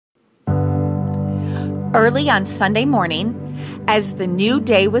Early on Sunday morning, as the new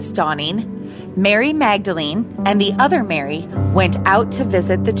day was dawning, Mary Magdalene and the other Mary went out to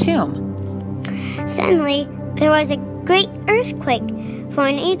visit the tomb. Suddenly, there was a great earthquake, for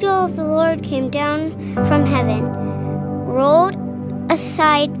an angel of the Lord came down from heaven, rolled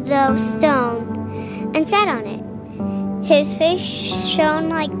aside the stone, and sat on it. His face shone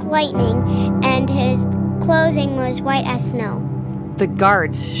like lightning, and his clothing was white as snow. The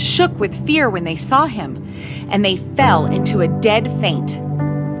guards shook with fear when they saw him, and they fell into a dead faint.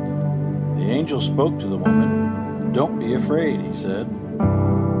 The angel spoke to the woman. "Don't be afraid," he said.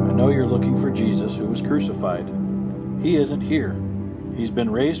 "I know you're looking for Jesus who was crucified. He isn't here. He's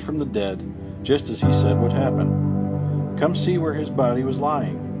been raised from the dead, just as he said would happen. Come see where his body was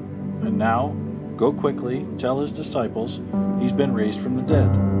lying. And now, go quickly, tell his disciples he's been raised from the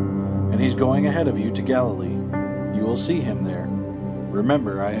dead, and he's going ahead of you to Galilee. You will see him there.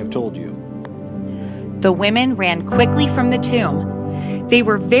 Remember, I have told you." The women ran quickly from the tomb. They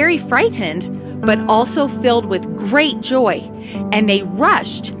were very frightened, but also filled with great joy, and they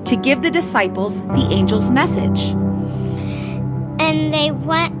rushed to give the disciples the angel's message. And they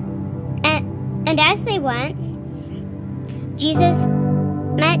went, and as they went, Jesus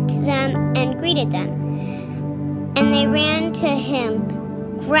met them and greeted them. And they ran to him,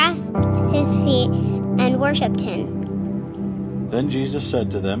 grasped his feet, and worshipped him. Then Jesus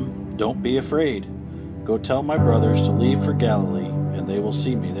said to them, "Don't be afraid. Go tell my brothers to leave for Galilee, and they will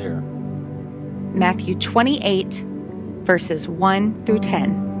see me there." Matthew 28, verses 1 through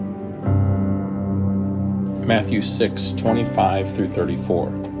 10. Matthew 6:25 through 34.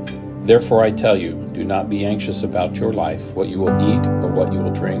 Therefore I tell you, do not be anxious about your life, what you will eat or what you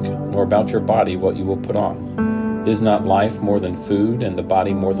will drink, nor about your body, what you will put on. Is not life more than food, and the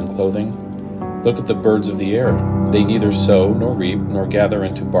body more than clothing? Look at the birds of the air. They neither sow nor reap nor gather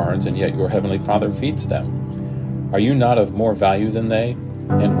into barns, and yet your heavenly Father feeds them. Are you not of more value than they?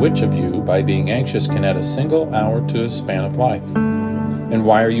 And which of you, by being anxious, can add a single hour to his span of life? And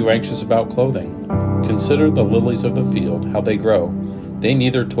why are you anxious about clothing? Consider the lilies of the field, how they grow. They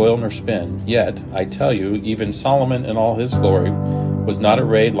neither toil nor spin. Yet, I tell you, even Solomon in all his glory was not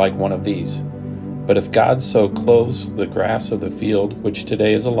arrayed like one of these. But if God so clothes the grass of the field, which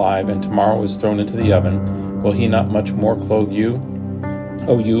today is alive and tomorrow is thrown into the oven, will he not much more clothe you,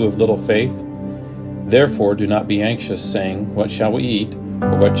 O you of little faith? Therefore do not be anxious, saying, what shall we eat,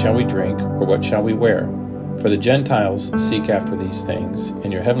 or what shall we drink, or what shall we wear? For the Gentiles seek after these things,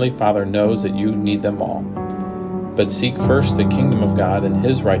 and your heavenly Father knows that you need them all. But seek first the kingdom of God and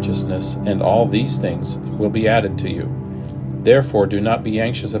his righteousness, and all these things will be added to you. Therefore do not be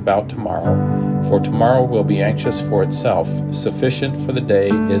anxious about tomorrow, for tomorrow will be anxious for itself. Sufficient for the day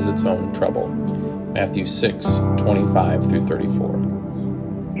is its own trouble. Matthew 6:25 through 34.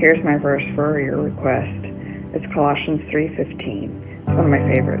 Here's my verse for your request. It's Colossians 3:15. It's one of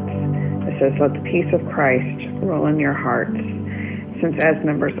my favorites. It says, "Let the peace of Christ rule in your hearts, since as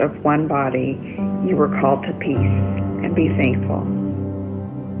members of one body you were called to peace, and be thankful."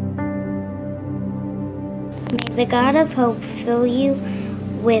 May the God of hope fill you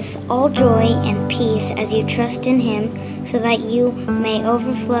with all joy and peace as you trust in him, so that you may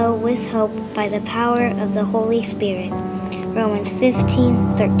overflow with hope by the power of the Holy Spirit. Romans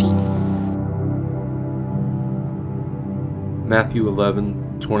 15:13. Matthew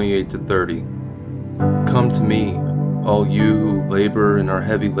 11:28-30. Come to me, all you who labor and are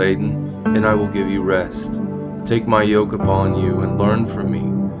heavy laden, and I will give you rest. Take my yoke upon you and learn from me,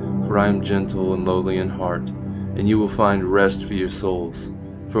 for I am gentle and lowly in heart, and you will find rest for your souls.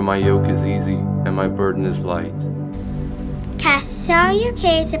 For my yoke is easy and my burden is light. Cast all your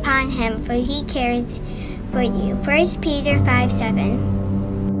cares upon him, for he cares for you. 1 Peter 5:7.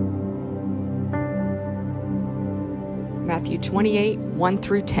 Matthew 28, 1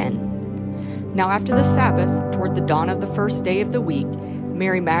 through 10. Now after the Sabbath, toward the dawn of the first day of the week,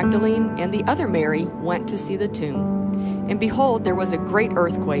 Mary Magdalene and the other Mary went to see the tomb. And behold, there was a great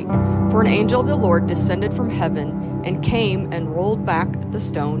earthquake, for an angel of the Lord descended from heaven and came and rolled back the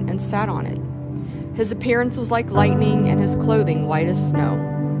stone and sat on it. His appearance was like lightning, and his clothing white as snow.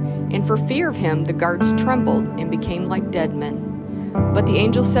 And for fear of him, the guards trembled and became like dead men. But the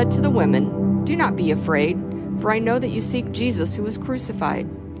angel said to the women, "Do not be afraid, for I know that you seek Jesus who was crucified.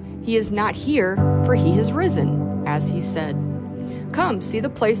 He is not here, for he has risen, as he said. Come, see the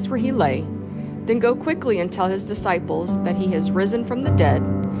place where he lay. Then go quickly and tell his disciples that he has risen from the dead,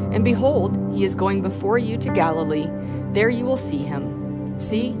 and behold, he is going before you to Galilee. There you will see him.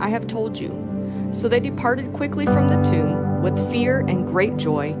 See, I have told you." So they departed quickly from the tomb with fear and great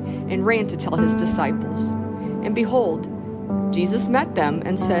joy, and ran to tell his disciples. And behold, Jesus met them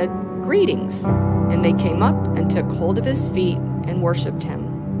and said, "Greetings." And they came up and took hold of his feet and worshipped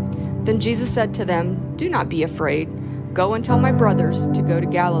him. Then Jesus said to them, "Do not be afraid. Go and tell my brothers to go to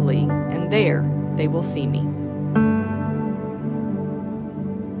Galilee, and there they will see me."